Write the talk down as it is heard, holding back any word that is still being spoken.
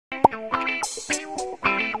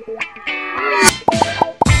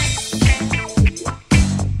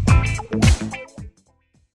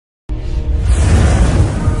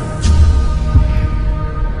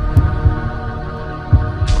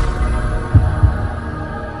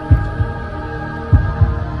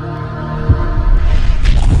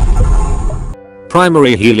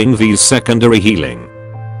Primary healing vs secondary healing.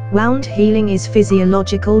 Wound healing is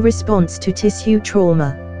physiological response to tissue trauma.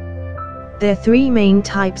 There are three main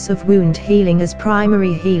types of wound healing as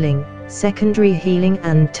primary healing, secondary healing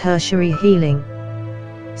and tertiary healing.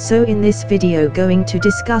 So in this video going to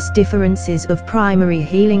discuss differences of primary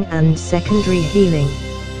healing and secondary healing.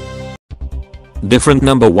 Different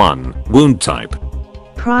number 1, wound type.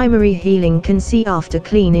 Primary healing can see after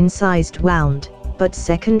clean incised wound, but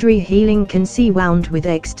secondary healing can see wound with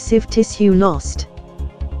extensive tissue lost.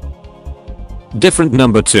 Different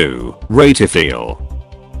number 2, rate of heal.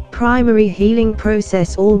 Primary healing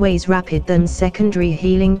process always rapid than secondary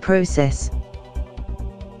healing process.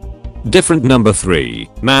 Different number 3,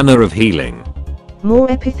 manner of healing. More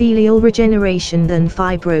epithelial regeneration than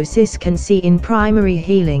fibrosis can see in primary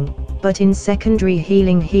healing, but in secondary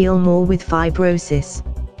healing heal more with fibrosis.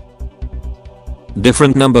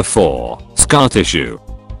 Different number 4, scar tissue.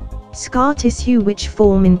 Scar tissue which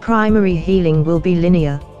form in primary healing will be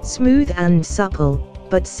linear, smooth and supple,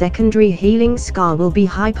 but secondary healing scar will be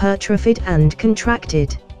hypertrophied and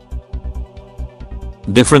contracted.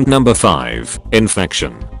 Different number 5,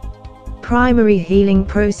 infection. Primary healing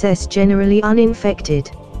process generally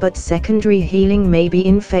uninfected, but secondary healing may be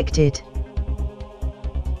infected.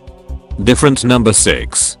 Different number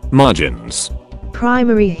 6, margins.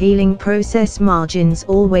 Primary healing process margins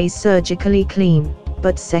always surgically clean,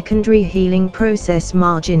 but secondary healing process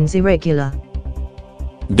margins irregular.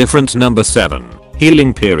 Different number 7,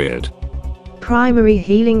 healing period. Primary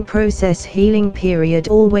healing process healing period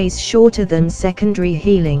always shorter than secondary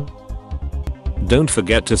healing. Don't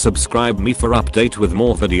forget to subscribe me for update with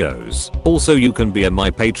more videos. Also you can be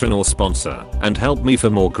my patron or sponsor and help me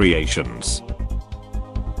for more creations.